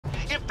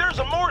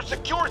your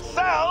secure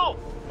cell?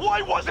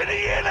 Why wasn't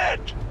he in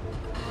it?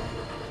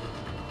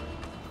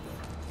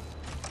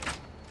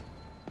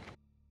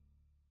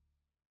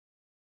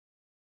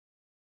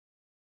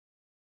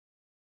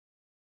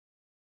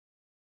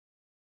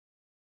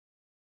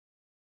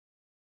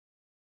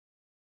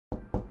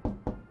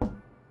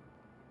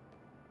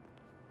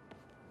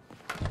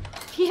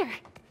 Peter!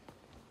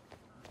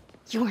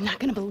 You are not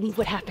gonna believe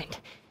what happened.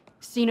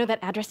 So you know that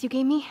address you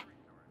gave me?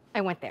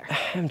 I went there.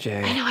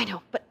 MJ. I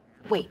know, but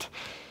wait.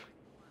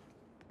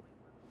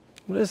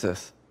 What is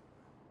this?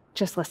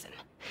 Just listen.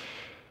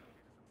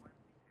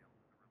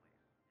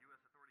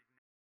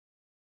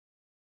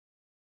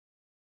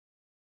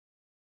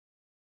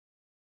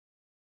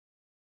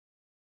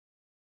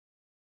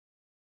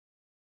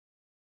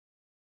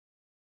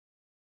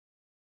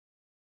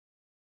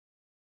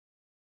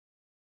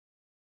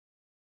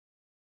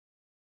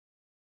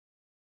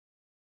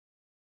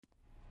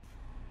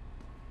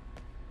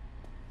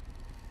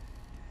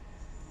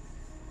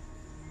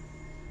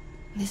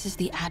 This is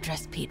the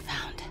address Pete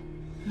found.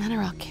 Men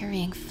are all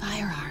carrying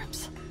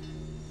firearms.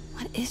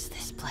 What is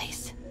this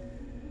place?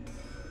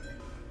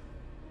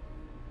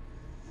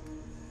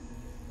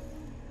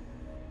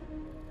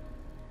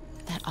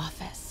 That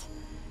office.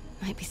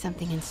 Might be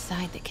something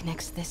inside that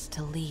connects this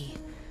to Lee.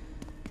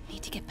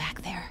 Need to get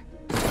back there.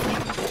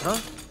 Huh?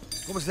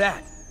 What was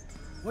that?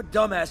 What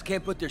dumbass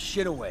can't put their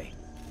shit away?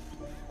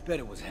 Bet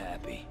it was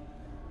Happy.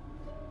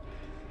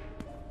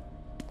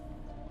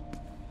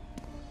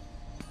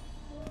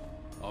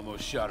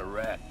 Almost shot a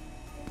rat.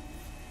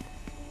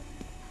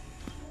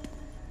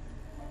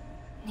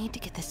 Need to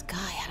get this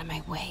guy out of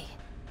my way.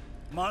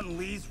 Martin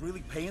Lee's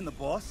really paying the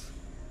boss?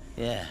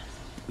 Yeah.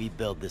 We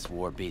build this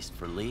war beast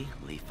for Lee.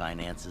 Lee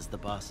finances the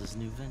boss's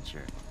new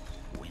venture.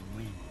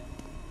 Win-win.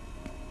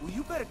 Well,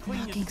 you better clean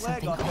Knocking your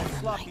flag off something that over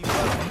sloppy my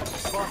mud. door.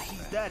 If boss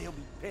sees that, he'll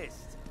be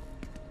pissed.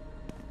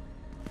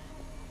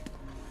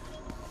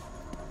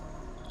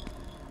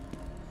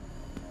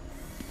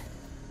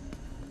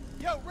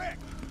 Yo, Rick!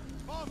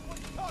 Boss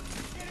wants to talk to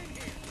you. Get in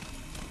here!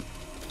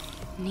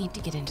 Need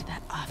to get into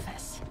that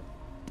office.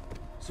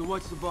 So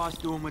what's the boss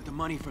doing with the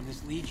money from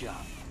this Lee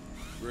job?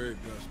 Grave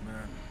dust,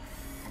 man.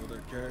 All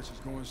that cash is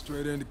going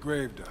straight into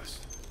grave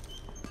dust.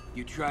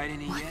 You tried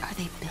any What yet? are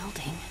they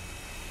building?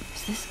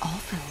 Is this all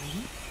for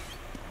Lee?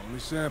 Only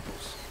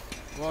samples.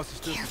 Boss is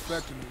still Careful.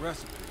 perfecting the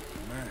recipe,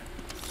 but man,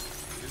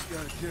 it's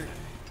got a kick.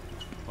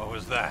 What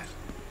was that?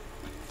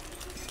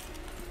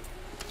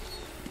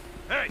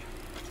 Hey,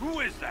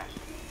 who is that?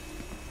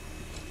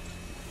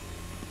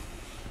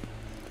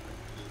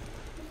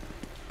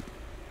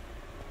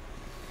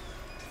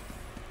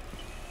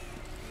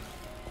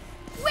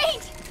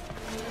 Wait!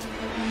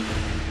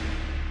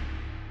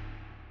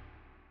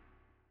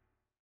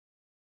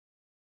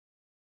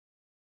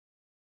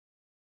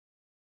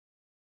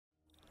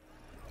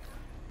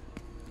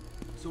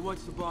 So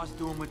what's the boss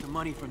doing with the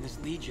money from this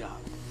Lee job?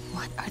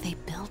 What are they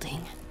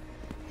building?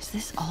 Is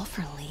this all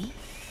for Lee?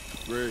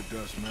 Grave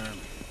dust, man.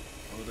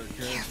 All that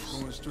cash Careful. is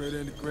going straight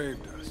into grave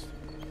dust.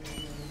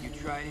 You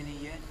tried any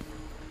yet?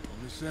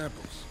 Only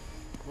samples.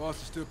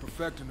 Boss is still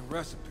perfecting the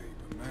recipe,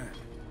 but man,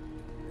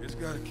 it's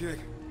got a kick.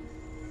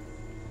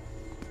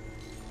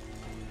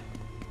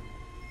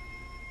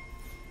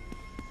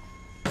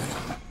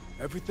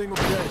 Everything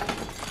okay?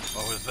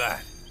 What was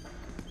that?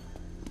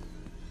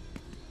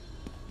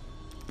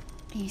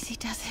 Easy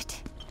does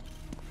it.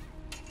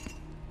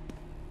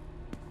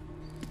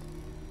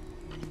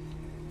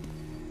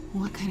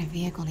 What kind of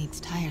vehicle needs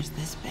tires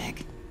this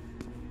big?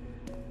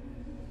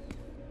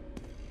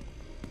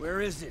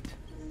 Where is it?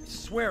 I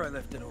swear I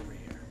left it over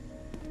here.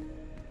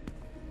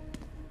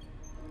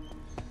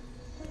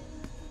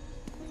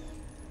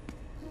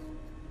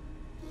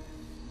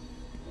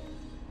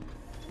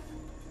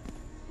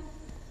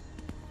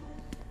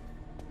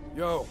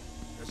 Yo,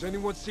 has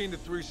anyone seen the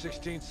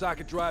 316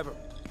 socket driver?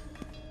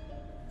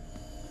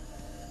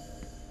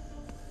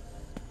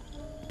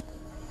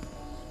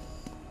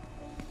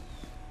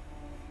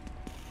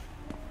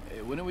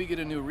 Hey, when do we get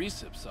a new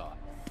recip saw?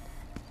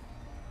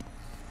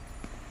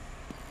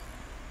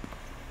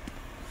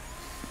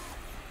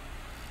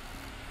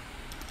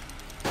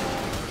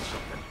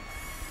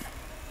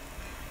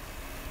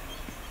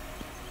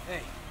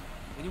 Hey,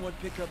 anyone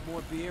pick up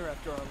more beer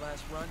after our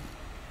last run?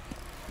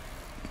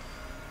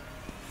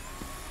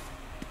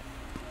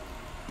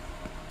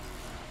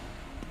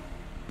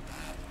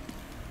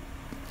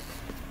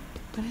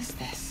 What is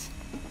this?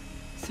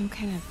 Some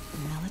kind of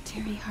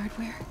military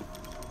hardware?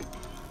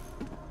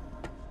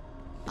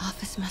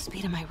 Office must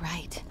be to my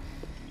right.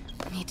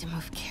 Need to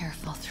move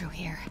careful through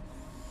here.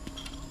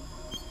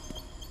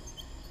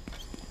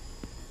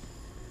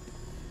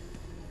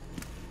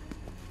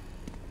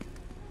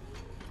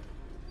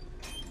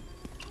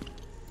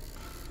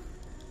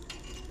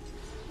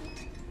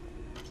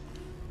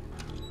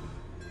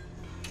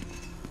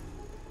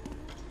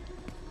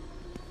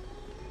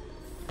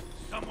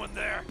 Someone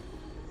there?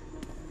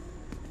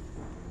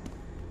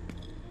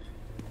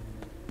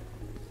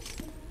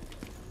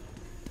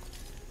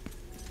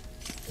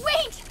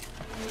 Wait!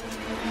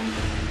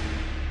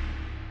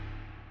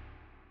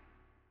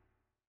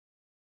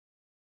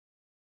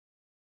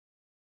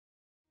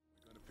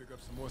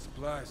 some more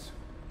supplies.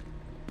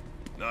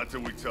 Not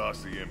till we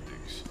toss the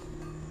empties.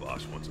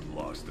 Boss wants them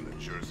lost in a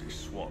Jersey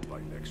swamp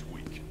by next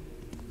week.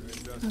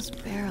 Those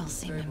barrels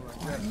seem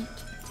important.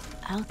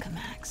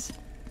 Alchemax.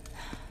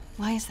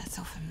 Why is that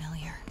so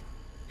familiar?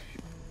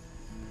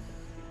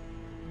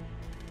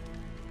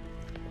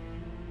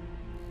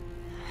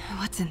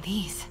 What's in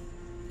these?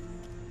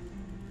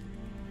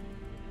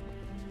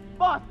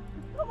 Boss,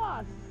 come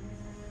on!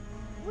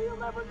 We'll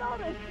never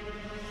notice!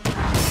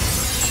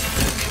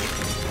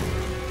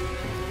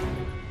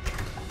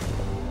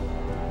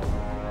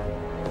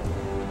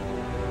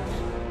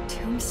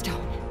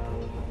 Tombstone.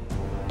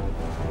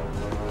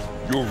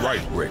 You're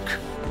right, Rick.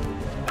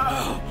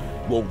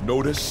 Won't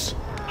notice?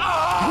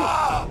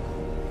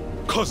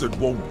 Cause it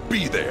won't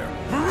be there.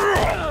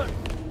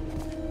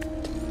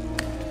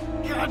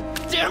 God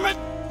damn it!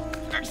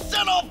 I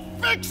said I'll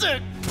fix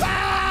it!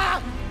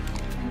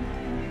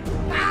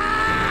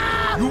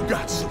 You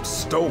got some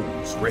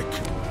stones, Rick.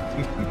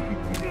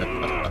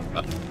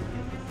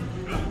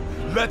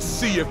 Let's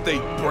see if they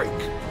break.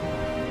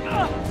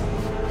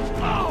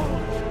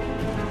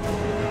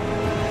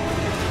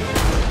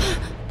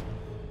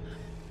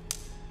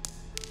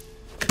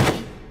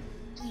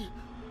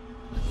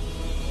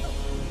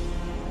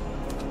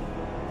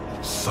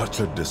 Such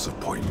a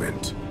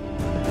disappointment.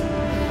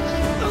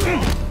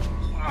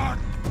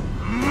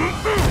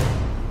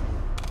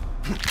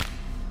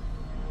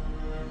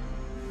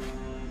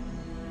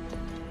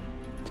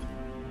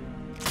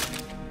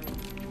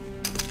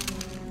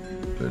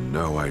 And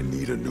now I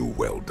need a new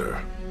welder.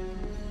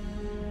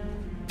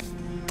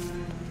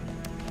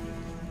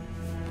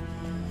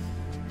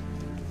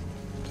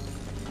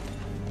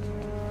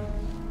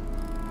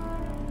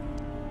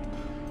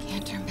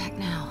 Can't turn back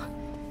now.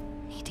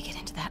 Need to get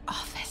into that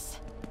office.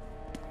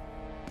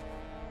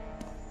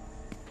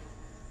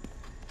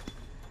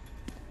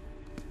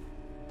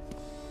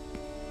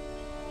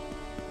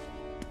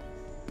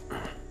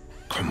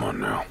 Come on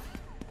now.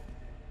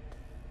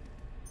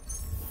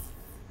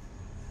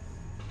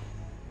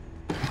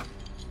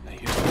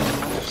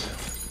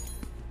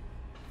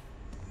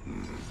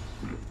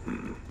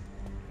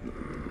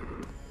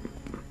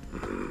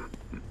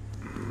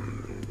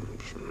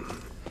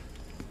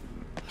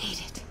 Made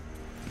it.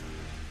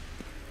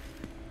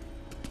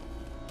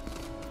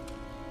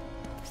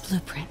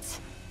 Blueprints.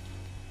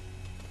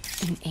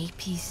 An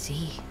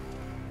APC.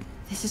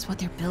 This is what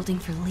they're building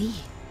for Lee.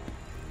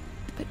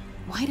 But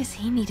why does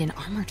he need an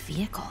armored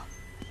vehicle?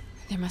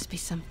 There must be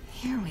some...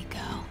 Here we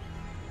go.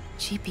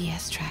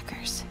 GPS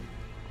trackers.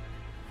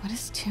 What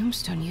is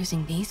Tombstone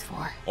using these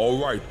for?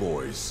 All right,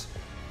 boys.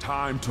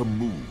 Time to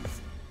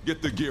move.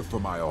 Get the gear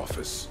from my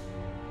office.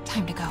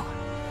 Time to go.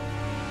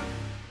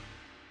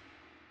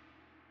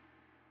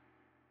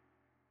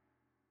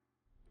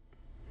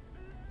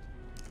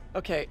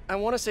 Okay, I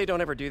want to say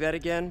don't ever do that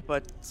again,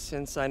 but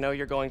since I know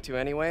you're going to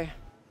anyway,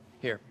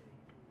 here.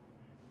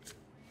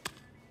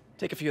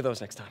 Take a few of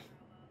those next time.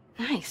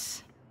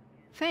 Nice.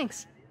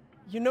 Thanks.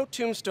 You know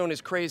Tombstone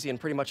is crazy and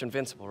pretty much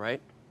invincible,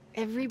 right?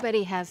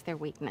 Everybody has their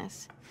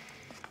weakness.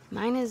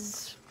 Mine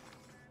is...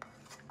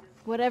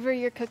 whatever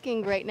you're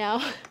cooking right now.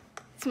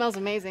 It smells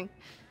amazing.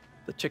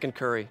 The chicken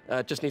curry.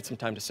 Just needs some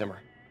time to simmer.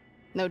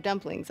 No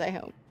dumplings, I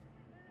hope.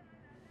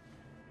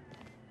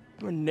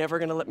 You're never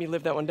gonna let me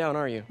live that one down,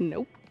 are you?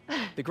 Nope.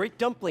 The Great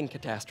Dumpling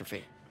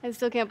Catastrophe. I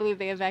still can't believe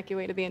they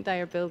evacuated the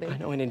entire building. I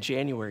know, and in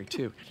January,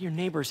 too. Your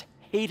neighbors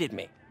hated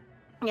me.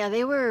 Yeah,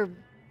 they were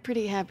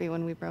pretty happy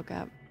when we broke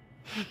up.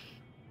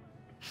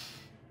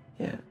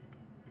 Yeah.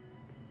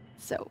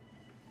 So,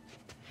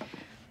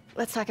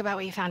 let's talk about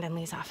what you found in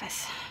Lee's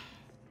office.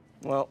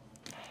 Well,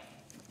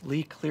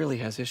 Lee clearly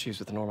has issues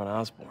with Norman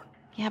Osborn.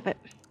 Yeah, but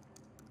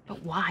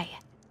why?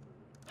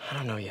 I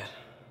don't know yet.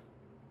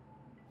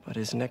 But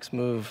his next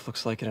move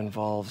looks like it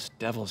involves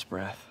Devil's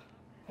Breath.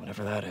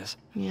 Whatever that is.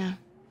 Yeah.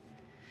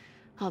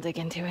 I'll dig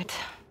into it.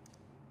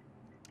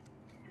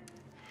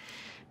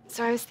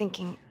 So I was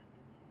thinking,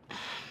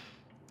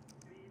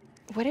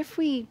 what if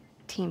we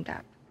teamed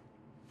up?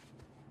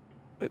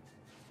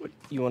 What,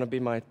 you want to be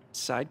my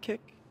sidekick?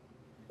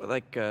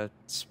 Like a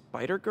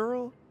spider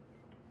girl?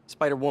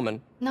 Spider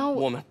woman? No.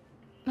 Woman.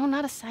 No,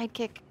 not a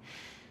sidekick.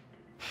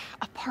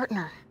 A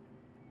partner.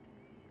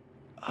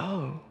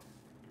 Oh.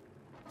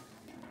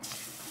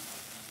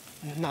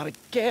 Not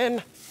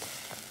again.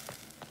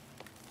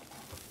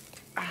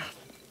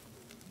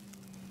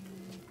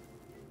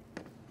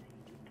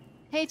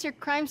 Hey, it's your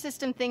crime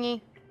system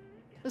thingy.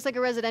 Looks like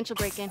a residential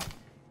break-in.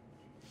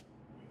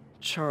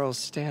 Charles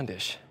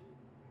Standish.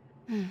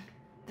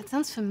 That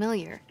sounds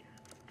familiar.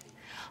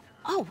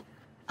 Oh,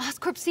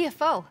 Oscorp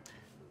CFO.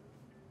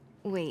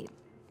 Wait.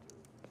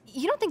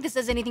 You don't think this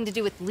has anything to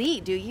do with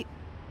Lee, do you?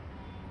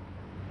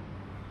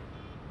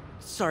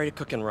 Sorry to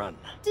cook and run.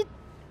 Did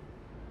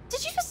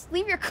you just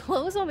leave your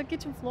clothes on the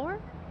kitchen floor?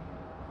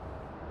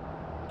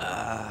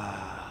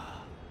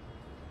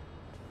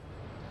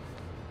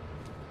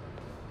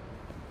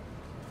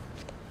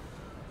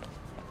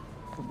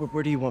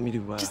 Where do you want me to,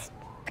 Just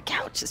the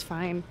couch is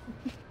fine.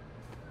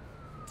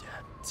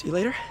 See you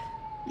later?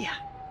 Yeah.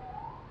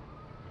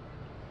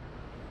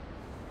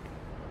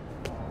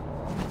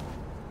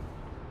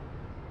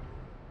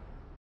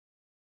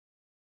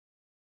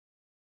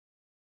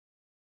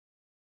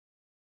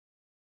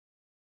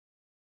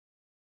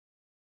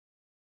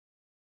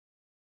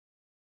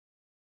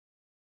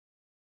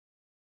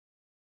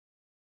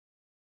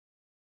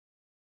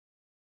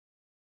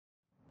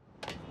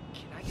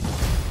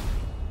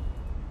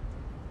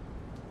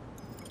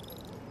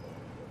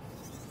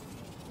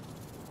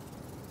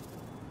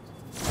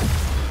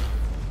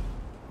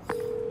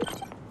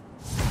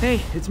 Hey,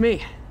 it's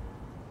me.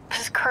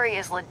 This curry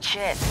is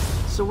legit.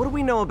 So what do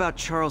we know about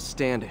Charles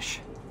Standish?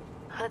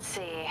 Let's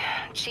see.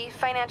 Chief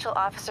Financial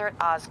Officer at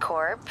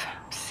Oscorp.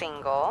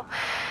 Single.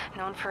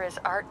 Known for his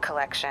art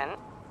collection.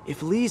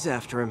 If Lee's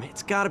after him,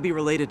 it's gotta be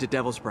related to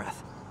Devil's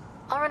Breath.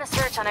 I'll run a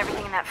search on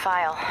everything in that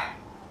file.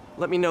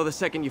 Let me know the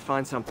second you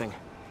find something.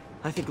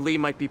 I think Lee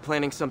might be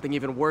planning something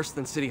even worse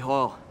than City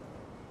Hall.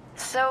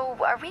 So,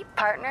 are we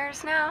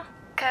partners now?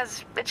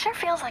 'Cause it sure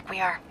feels like we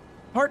are.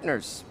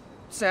 Partners.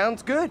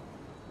 Sounds good.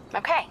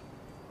 Okay.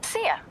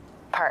 See ya,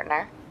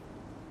 partner.